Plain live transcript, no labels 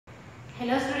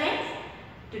Hello students,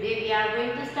 today we are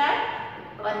going to start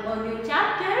one more new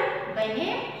chapter by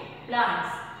name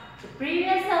plants. So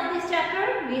previous of this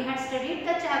chapter we had studied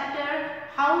the chapter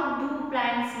how do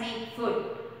plants make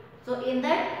food. So in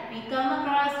that we come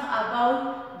across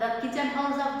about the kitchen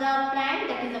house of the plant,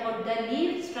 that is about the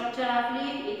leaf, structure of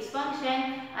leaf, its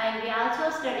function, and we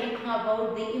also studied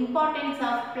about the importance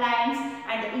of plants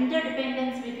and the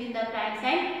interdependence between the plants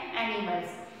and animals.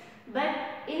 But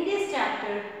in this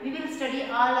chapter, we will study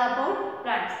all about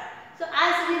plants. So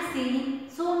as we see,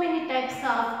 so many types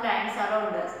of plants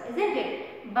around us, isn't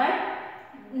it? But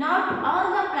not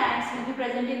all the plants will be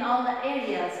present in all the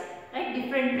areas, right?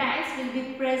 Different plants will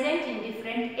be present in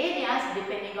different areas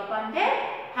depending upon their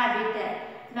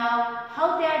habitat. Now,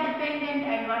 how they are dependent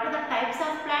and what are the types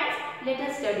of plants, let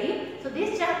us study. So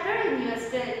this chapter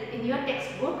in your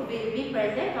textbook will be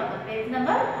present on the page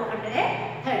number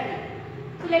 230.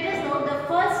 So let us know the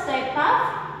first type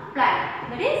of plant,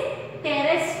 that is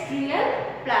terrestrial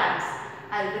plants.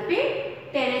 I will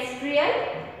repeat, terrestrial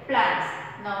plants.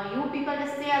 Now you people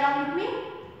just say along with me,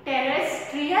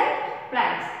 terrestrial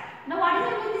plants. Now what is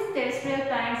the meaning of these terrestrial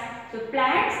plants? So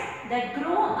plants that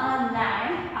grow on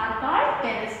land are called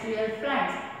terrestrial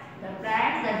plants. The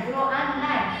plants that grow on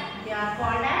land, they are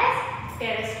called as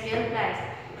terrestrial plants.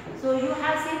 So you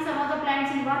have seen some of the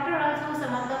plants in water also,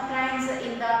 some of the plants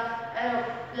in the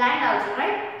land also,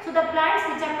 right? So the plants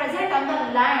which are present on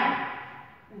the land,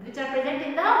 which are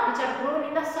grown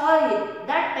in the soil,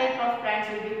 that type of plants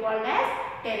will be called as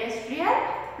terrestrial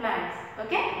plants.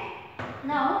 Okay.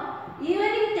 Now, even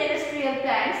in terrestrial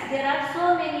plants, there are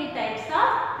so many types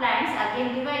of plants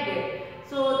again divided.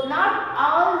 So not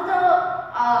all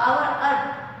our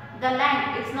earth, the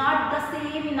land, it's not the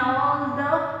same in all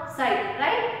the side,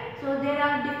 right? So there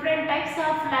are different types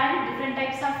of land, different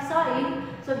types of soil.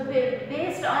 So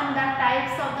based on the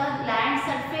types of the land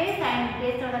surface and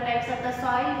based on the types of the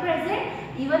soil present,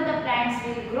 even the plants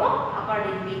will grow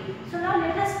accordingly. So now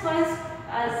let us first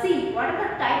see what are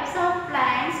the types of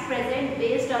plants present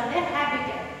based on their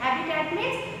habitat. Habitat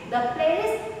means the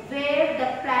place where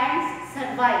the plants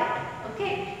survive.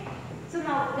 Okay. So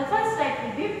now the first type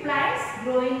will be plants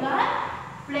growing on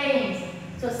plains.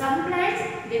 So some plants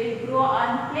they will grow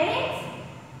on plains.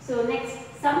 So next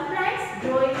some plants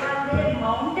growing on their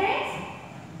mountains.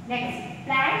 Next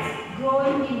plants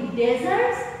growing in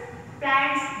deserts.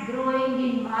 Plants growing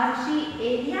in marshy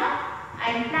area.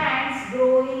 And plants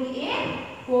growing in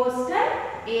coastal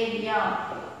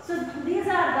area. So these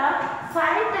are the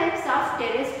 5 types of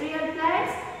terrestrial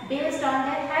plants based on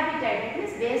their habitat. It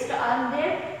is based on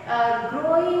their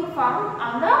growing found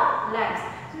on the lands.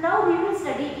 So now we will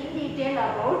study in detail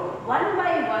about one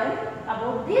by one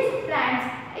about these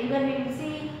plants. Even we will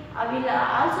see, we will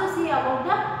also see about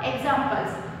the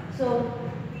examples. So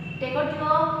take out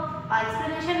your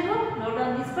explanation book, note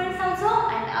on these points also,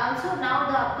 and also now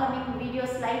the upcoming video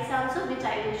slides also, which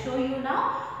I will show you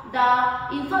now.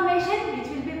 The information which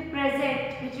will be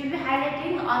present, which will be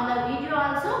highlighting on the video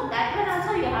also, that one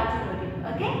also you have to note it.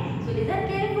 Okay? So listen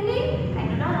carefully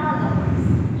and note on all the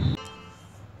points.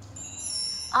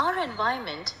 Our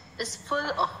environment is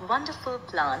full of wonderful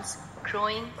plants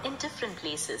growing in different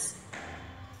places.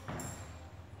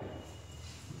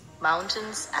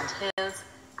 Mountains and hills,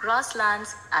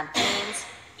 grasslands and plains,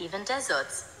 even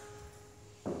deserts.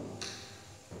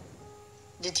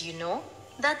 Did you know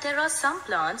that there are some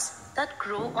plants that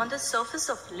grow on the surface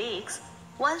of lakes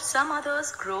while some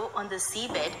others grow on the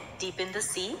seabed deep in the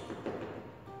sea?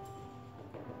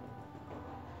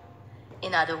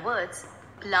 In other words,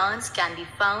 plants can be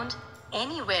found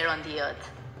anywhere on the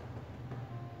earth.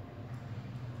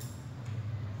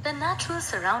 The natural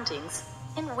surroundings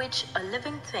in which a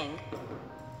living thing,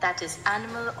 that is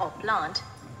animal or plant,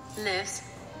 lives,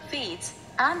 feeds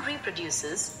and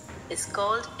reproduces is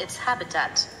called its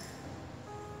habitat.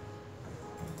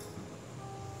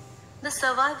 The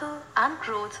survival and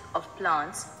growth of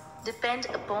plants depend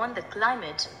upon the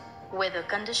climate, weather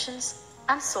conditions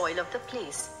and soil of the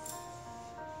place.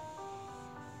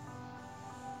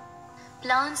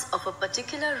 Plants of a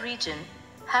particular region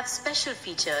have special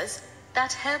features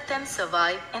that help them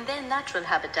survive in their natural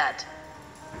habitat.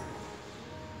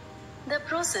 The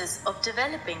process of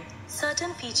developing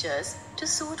certain features to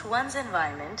suit one's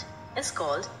environment is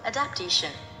called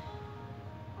adaptation.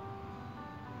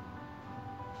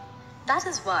 That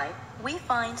is why we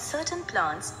find certain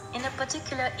plants in a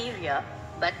particular area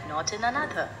but not in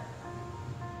another.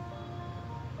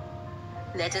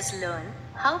 Let us learn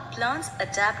how plants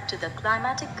adapt to the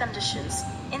climatic conditions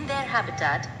in their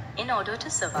habitat in order to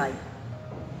survive.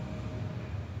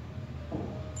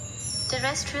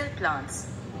 Terrestrial plants.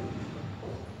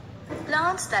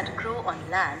 Plants that grow on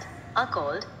land are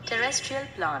called terrestrial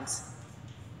plants.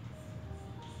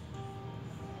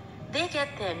 They get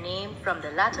their name from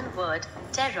the Latin word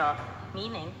terra,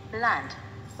 meaning land.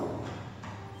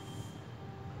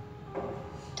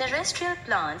 Terrestrial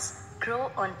plants grow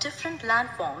on different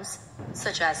landforms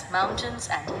such as mountains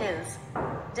and hills,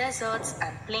 deserts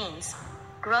and plains,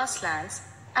 grasslands,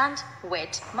 and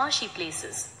wet, marshy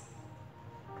places.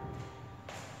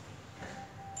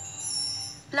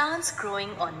 Plants growing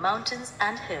on mountains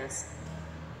and hills.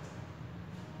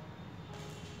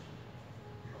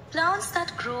 Plants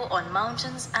that grow on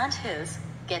mountains and hills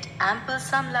get ample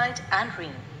sunlight and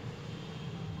rain.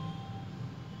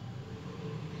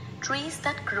 Trees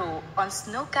that grow on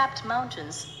snow-capped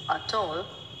mountains are tall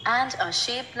and are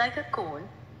shaped like a cone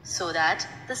so that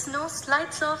the snow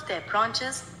slides off their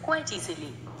branches quite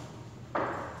easily.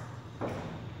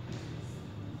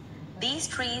 These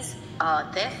trees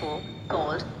are therefore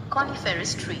called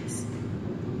coniferous trees.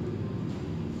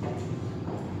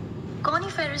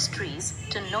 Coniferous trees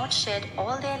do not shed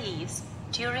all their leaves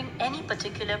during any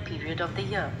particular period of the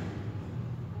year.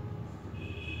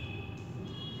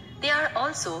 They are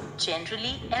also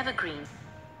generally evergreen,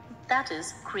 that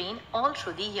is, green all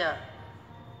through the year.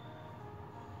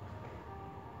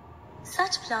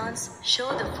 Such plants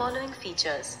show the following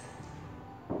features.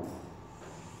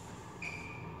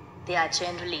 They are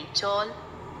generally tall,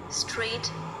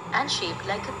 straight, and shaped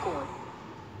like a cone.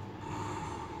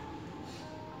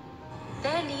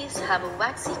 Their leaves have a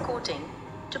waxy coating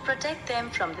to protect them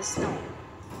from the snow.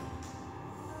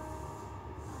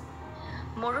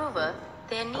 Moreover,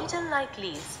 their needle-like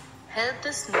leaves help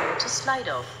the snow to slide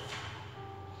off.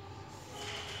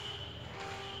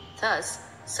 Thus,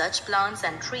 such plants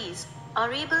and trees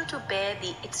are able to bear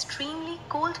the extremely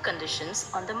cold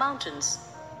conditions on the mountains.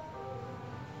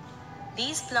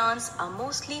 These plants are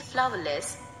mostly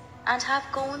flowerless and have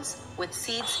cones with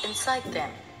seeds inside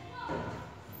them.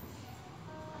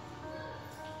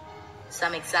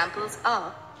 Some examples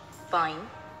are pine,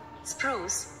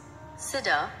 spruce,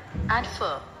 cedar, and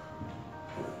fir.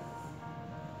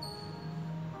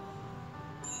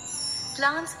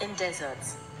 Plants in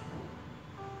deserts.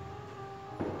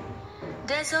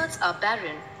 Deserts are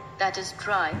barren, that is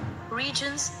dry,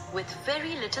 regions with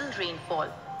very little rainfall.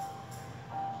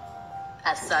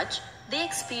 As such, they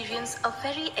experience a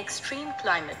very extreme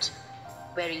climate,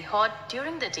 very hot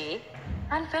during the day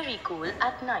and very cool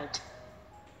at night.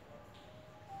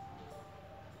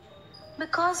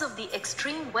 Because of the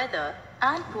extreme weather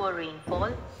and poor rainfall,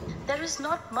 there is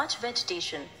not much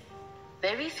vegetation.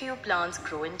 Very few plants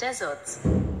grow in deserts.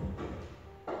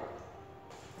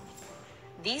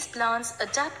 These plants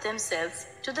adapt themselves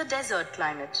to the desert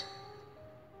climate.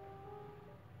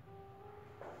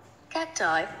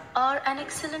 Cacti are an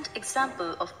excellent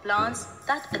example of plants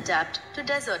that adapt to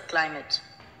desert climate.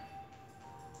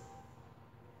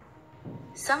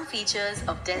 Some features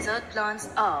of desert plants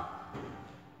are: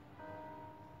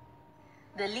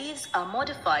 the leaves are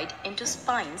modified into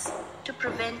spines to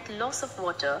prevent loss of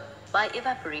water by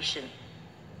evaporation.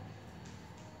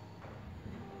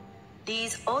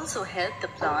 These also help the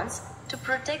plants to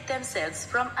protect themselves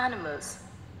from animals.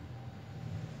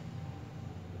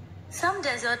 Some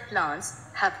desert plants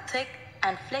have thick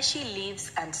and fleshy leaves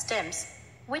and stems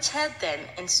which help them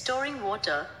in storing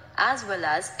water as well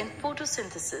as in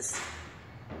photosynthesis.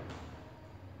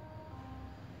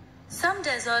 Some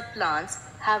desert plants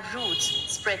have roots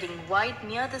spreading wide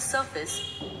near the surface,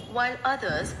 while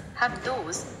others have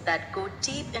those that go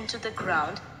deep into the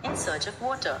ground in search of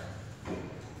water.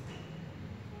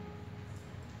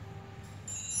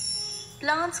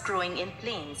 Plants growing in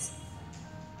plains.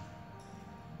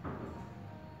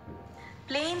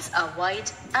 Plains are wide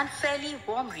and fairly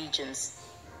warm regions.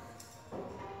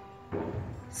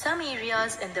 Some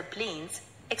areas in the plains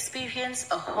experience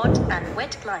a hot and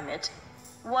wet climate,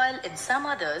 while in some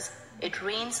others it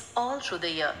rains all through the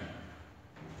year.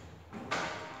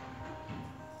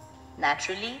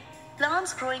 Naturally,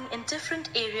 plants growing in different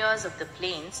areas of the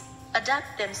plains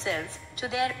adapt themselves to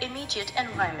their immediate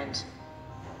environment.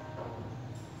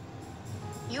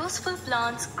 Useful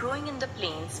plants growing in the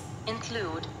plains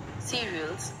include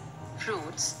cereals,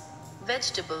 fruits,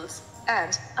 vegetables,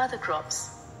 and other crops.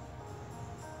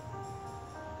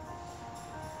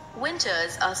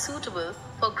 Winters are suitable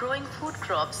for growing food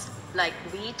crops like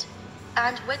wheat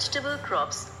and vegetable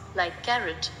crops like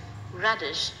carrot,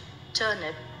 radish,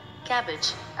 turnip,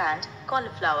 cabbage, and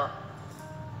cauliflower.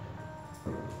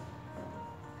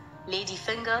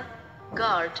 Ladyfinger,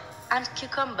 gourd, and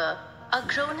cucumber are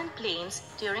grown in plains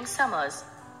during summers.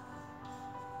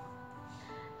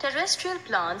 Terrestrial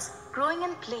plants growing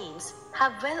in plains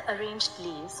have well-arranged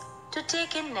leaves to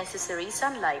take in necessary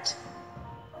sunlight.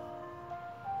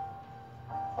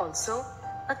 Also,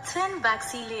 a thin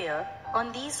waxy layer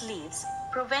on these leaves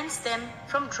prevents them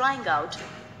from drying out,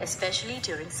 especially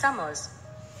during summers.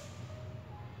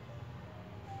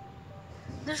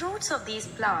 The roots of these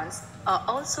plants are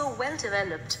also well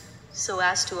developed so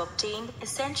as to obtain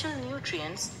essential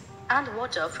nutrients and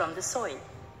water from the soil.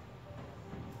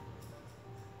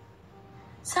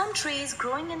 Some trees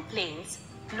growing in plains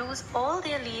lose all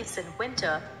their leaves in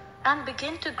winter and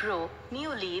begin to grow new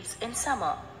leaves in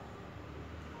summer.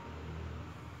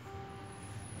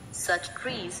 Such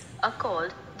trees are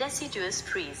called deciduous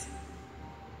trees.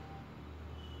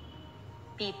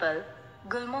 Peepal,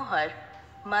 gulmohar,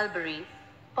 mulberry,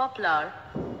 poplar,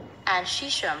 and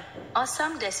shisham are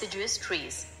some deciduous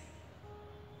trees.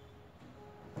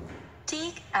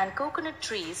 Teak and coconut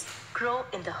trees grow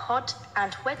in the hot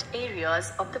and wet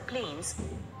areas of the plains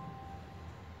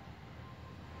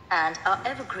and are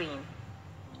evergreen.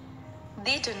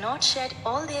 They do not shed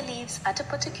all their leaves at a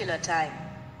particular time.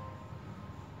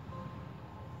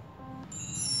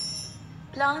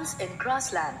 Plants in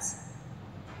grasslands.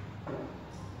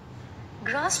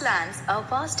 Grasslands are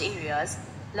vast areas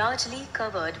largely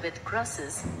covered with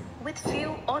grasses with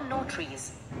few or no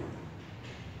trees.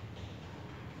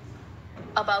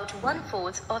 About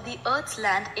 1/4 of the Earth's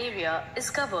land area is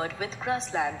covered with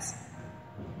grasslands.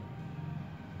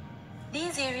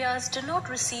 These areas do not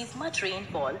receive much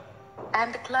rainfall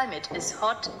and the climate is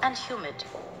hot and humid.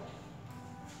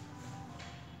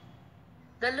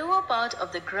 The lower part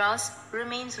of the grass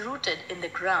remains rooted in the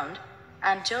ground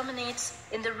and germinates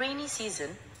in the rainy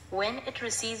season when it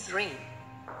receives rain.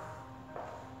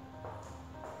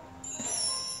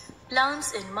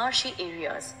 Plants in marshy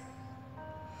areas.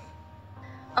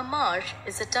 A marsh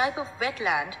is a type of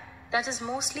wetland that is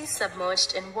mostly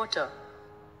submerged in water.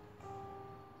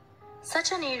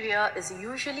 Such an area is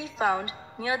usually found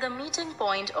near the meeting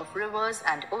point of rivers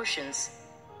and oceans.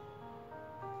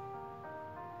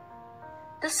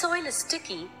 The soil is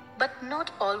sticky but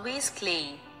not always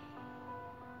clayey.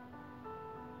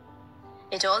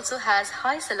 It also has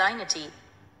high salinity,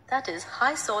 that is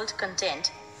high salt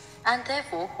content, and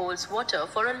therefore holds water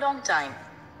for a long time.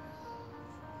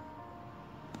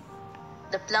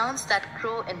 The plants that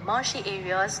grow in marshy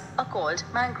areas are called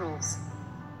mangroves.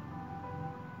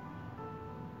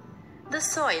 The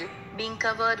soil, being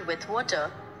covered with water,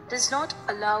 does not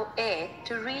allow air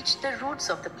to reach the roots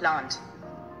of the plant.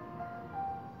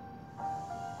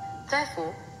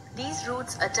 Therefore, these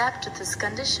roots adapt to this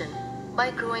condition by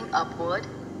growing upward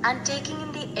and taking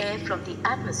in the air from the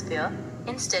atmosphere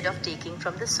instead of taking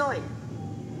from the soil.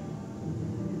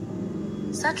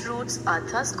 Such roots are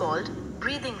thus called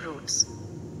breathing roots.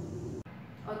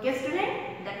 Okay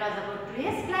student, that was about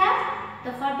today's class.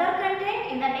 The further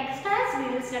content in the next class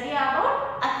we will study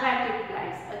about